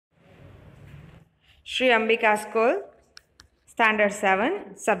Sri Ambika School, Standard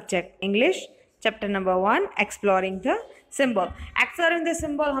 7, Subject English, Chapter number 1, Exploring the Symbol. Exploring the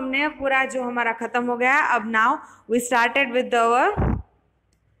symbol हमने पूरा जो हमारा खत्म हो गया. अब now we started with our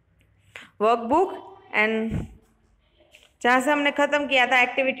workbook and जहाँ से हमने खत्म किया था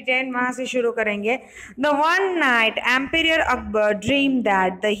एक्टिविटी 10 वहां से शुरू करेंगे. The one night Emperor Akbar dreamed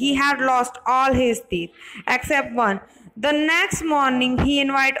that he had lost all his teeth except one. The next morning he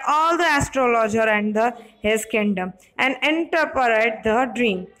invited all the astrologer and his kingdom and interpret the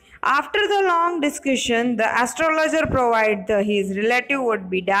dream. After the long discussion, the astrologer provided his relative would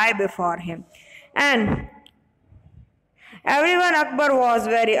be die before him, and everyone Akbar was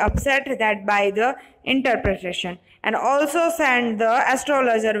very upset that by the interpretation, and also sent the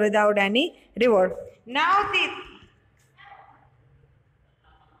astrologer without any reward. Now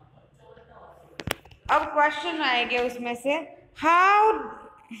अब question आएंगे उसमें से, how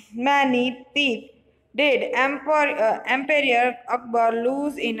many teeth did Emperor Akbar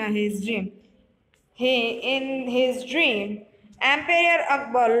lose in his dream? In his dream, Emperor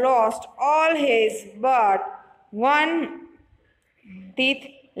Akbar lost all his but one teeth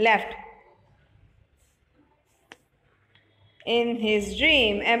left. In his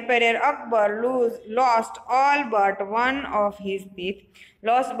dream, Emperor Akbar lost all but one of his teeth.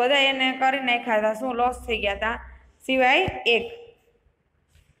 Lost બધા એને કરી નાખ્યા હતા. શું loss થઈ ગયા હતા? સિવાય એક.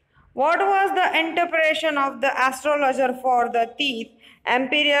 What was the interpretation of the astrologer for the teeth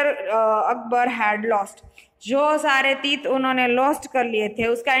Emperor Akbar had lost? जो सारे teeth उन्होंने lost कर लिए थे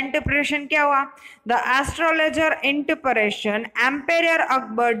उसका interpretation क्या हुआ? The astrologer interpretation, Emperor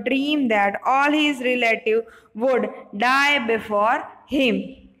Akbar dreamed that all his relatives would die before him.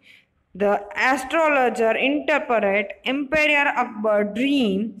 The astrologer interpret Emperor Akbar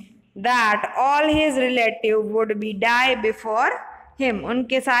dream that all his relatives would be die before him.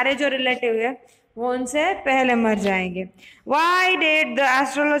 उनके सारे जो relative है वो उनसे पहले मर जाएंगे. Why did the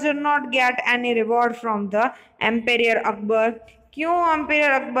astrologer not get any reward from the Emperor Akbar? क्यों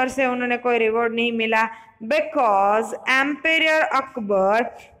Emperor Akbar से उन्होंने कोई reward नहीं मिला? Because Emperor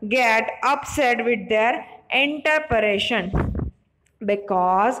Akbar get upset with their interpretation.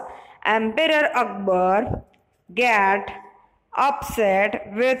 Because Emperor Akbar get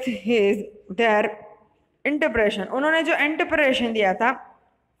upset with their interpretation. उन्होंने जो interpretation दिया था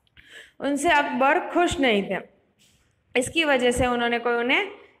उनसे अकबर खुश नहीं थे, इसकी वजह से उन्होंने कोई उन्हें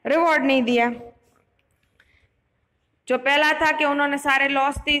रिवॉर्ड नहीं दिया. जो पहला था कि उन्होंने सारे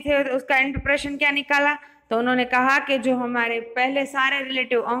लॉस दिए थे, उसका इंटरप्रेशन क्या निकाला? तो उन्होंने कहा कि जो हमारे पहले सारे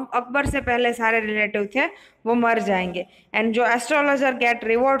रिलेटिव, अकबर से पहले सारे रिलेटिव थे वो मर जाएंगे. एंड जो astrologer gate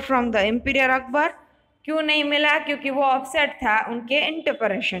reward from the एम्पीरियर Akbar, क्यों नहीं मिला? क्योंकि वो अपसेट था उनके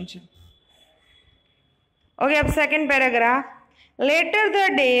इंटरप्रेशन से. ओके, अब second paragraph. Later the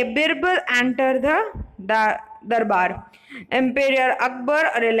day, Birbal entered the darbar. Emperor Akbar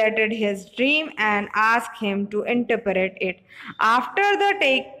related his dream and asked him to interpret it. After the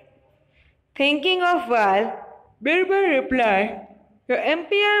thinking of while, Birbal replied, "Your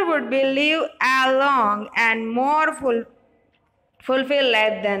emperor would be live a long and more fulfilled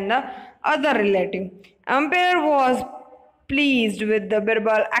life than the other relative." Emperor was pleased with the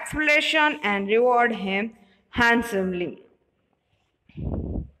Birbal explanation and rewarded him handsomely.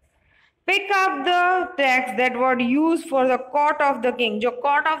 Pick up the text that was used for the court of the king. जो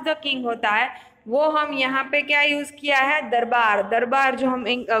court of the king होता है वो हम यहाँ पे क्या use किया है? दरबार. दरबार जो हम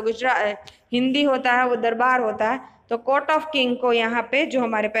हिंदी होता है वो दरबार होता है, तो कोर्ट ऑफ किंग को यहाँ पे जो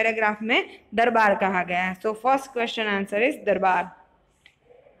हमारे पैराग्राफ में दरबार कहा गया है. So first question answer is दरबार.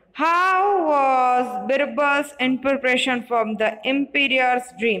 How was Birbal's interpretation from the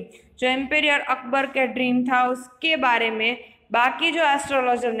emperor's dream? जो एम्पेरियर अकबर के ड्रीम था उसके बारे में बाकी जो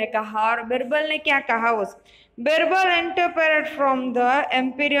एस्ट्रोलॉजर ने कहा और बिरबल ने क्या कहा. उस Birbal interpreted from the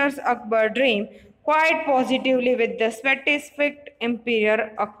एम्पेरियर्स Akbar dream quite positively with the satisfied Imperial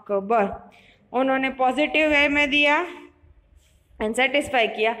Akbar. उन्होंने पॉजिटिव वे में दिया एंड सेटिस्फाई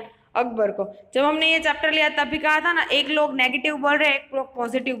किया अकबर को. जब हमने ये चैप्टर लिया तभी कहा था ना, एक लोग नेगेटिव बोल रहे हैं, एक लोग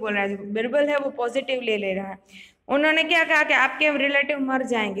पॉजिटिव बोल रहे हैं. बिरबल है वो पॉजिटिव ले रहा है. उन्होंने क्या कहा कि आपके रिलेटिव मर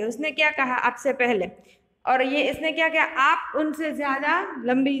जाएंगे. उसने क्या कहा? आपसे पहले. और ये इसने क्या किया? आप उनसे ज्यादा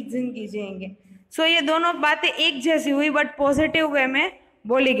लंबी जिंदगी जिएंगे. सो ये दोनों बातें एक जैसी हुई बट पॉजिटिव वे में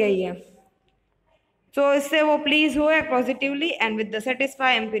बोली गई है. सो इससे वो प्लीज हुए positively and with the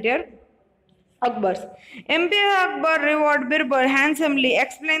satisfy एम्पीरियर Akbar. Emperor Akbar reward Birbal handsomely.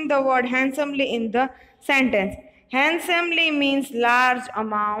 Explain the word handsomely in the sentence. Handsomely means large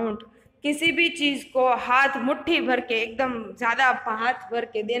amount. किसी भी चीज को हाथ मुट्ठी भर के एकदम ज्यादा हाथ भर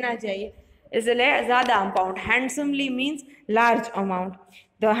के देना चाहिए, इसलिए ज्यादा amount. Handsomely means large amount.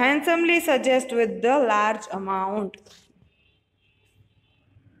 The handsomely suggest with the large amount.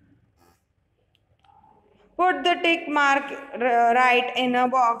 Put the tick mark right in a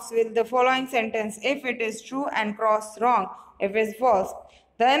box with the following sentence if it is true and cross wrong if it is false.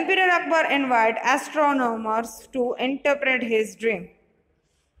 The Emperor Akbar invited astronomers to interpret his dream.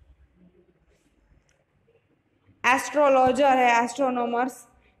 Astrologer है, astronomers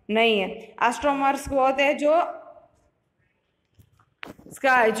नहीं है। Astronomers वो होते हैं जो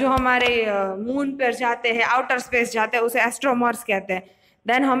sky, जो हमारे moon पर जाते हैं, आउटर स्पेस जाते हैं, उसे एस्ट्रोनॉमर्स कहते हैं।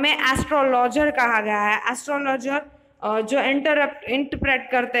 देन हमें एस्ट्रोलॉजर कहा गया है। एस्ट्रोलॉजर जो इंटरप्रेट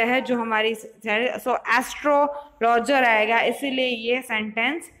करते हैं जो हमारी, सो एस्ट्रोलॉजर आएगा, इसीलिए ये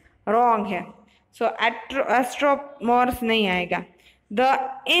सेंटेंस रॉन्ग है। सो एस्ट्रोमॉर्स नहीं आएगा। The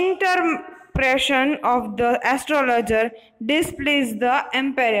interpretation of the astrologer डिस्प्लीज the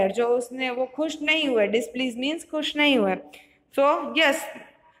empire, जो उसने वो खुश नहीं हुए, डिस्प्लीज मीन्स खुश नहीं हुए। सो यस,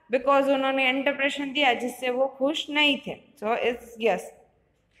 बिकॉज उन्होंने इंटरप्रेशन दिया जिससे वो खुश नहीं थे। So it's yes.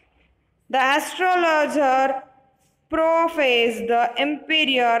 The astrologer prophesied the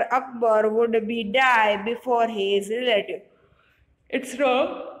Emperor Akbar would be die before his relative. It's wrong.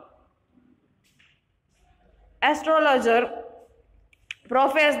 Astrologer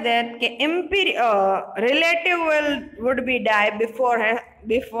prophesied that relative would be die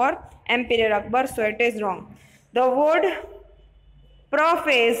before Emperor Akbar, so it is wrong. The word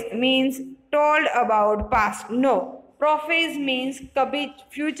prophesy means told about past. No. Prophase means कभी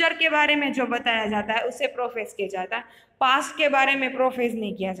future के बारे में जो बताया जाता है उसे prophase किया जाता है, पास्ट के बारे में प्रोफेज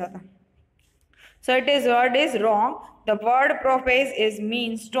नहीं किया जाता। So it is word is wrong. The word prophase is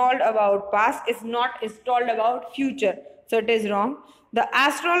means told about past, is not is told about future, so it is wrong. The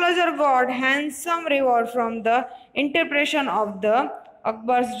astrologer got handsome reward from the interpretation of the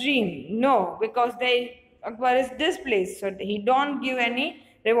Akbar's dream. No, because the Akbar is displaced, so he don't give any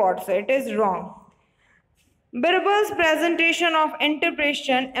reward, so it is wrong. Birbal's presentation of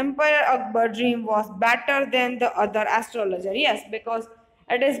interpretation Emperor Akbar dream was better than the other astrologer. Yes, because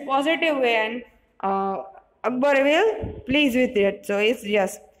it is positive way and Akbar will please with it. So it's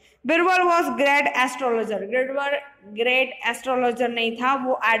yes. Birbal was great astrologer. Birbal great astrologer नहीं था,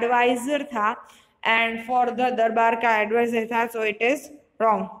 वो advisor था and for the दरबार का advisor था, so it is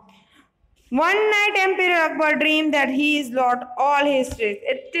wrong. One night Emperor Akbar dreamed that he is lost all his teeth.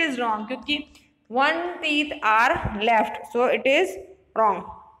 It is wrong क्योंकि one teeth are left, so it is wrong.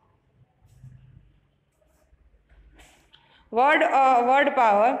 Word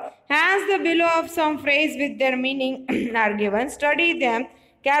power. Hence the below of some phrase with their meaning are given. Study them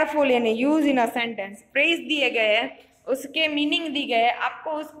carefully and use in a sentence. Phrase दिए गए हैं, उसके meaning दी गए,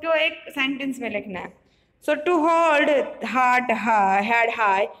 आपको उसको एक sentence में लिखना है। So to hold head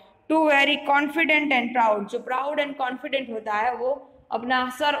high, to very confident and proud. जो proud and confident होता है वो अपना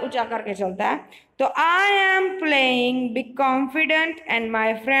सर ऊंचा करके चलता है। तो I am playing be confident and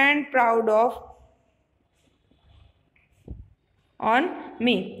my friend proud of on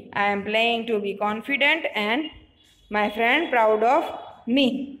me. I am playing to be confident and my friend proud of me.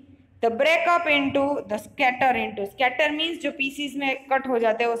 The breakup into the scatter into, scatter means जो PCs में cut हो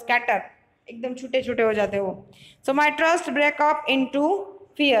जाते हैं वो scatter, एकदम छोटे छोटे हो जाते हैं वो। सो my trust breakup into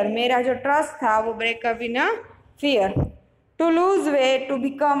fear, मेरा जो ट्रस्ट था वो breakup in a fear. To lose weight, to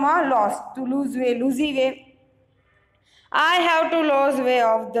become a loss, to lose weight, losing weight. I have to lose weight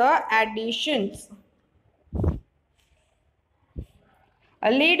of the additions.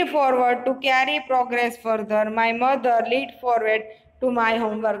 Lead forward, to carry progress further. My mother lead forward to my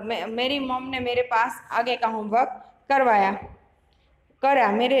homework. मेरी mom ने मेरे पास आगे का homework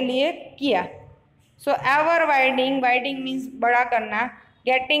करा मेरे लिए किया। So ever widening, widening means बड़ा करना,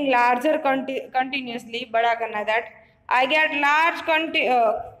 getting larger continuously, बड़ा करना, that I get large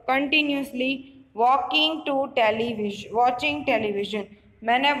continuously watching television.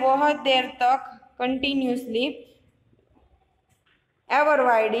 मैंने बहुत देर तक continuously ever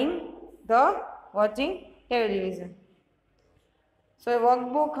widening the watching television. So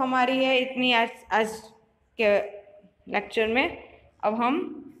workbook हमारी है इतनी आज के लेक्चर में। अब हम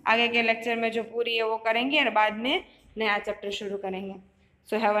आगे के लेक्चर में जो पूरी है वो करेंगे और बाद में नया चैप्टर शुरू करेंगे।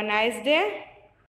 So have a nice day.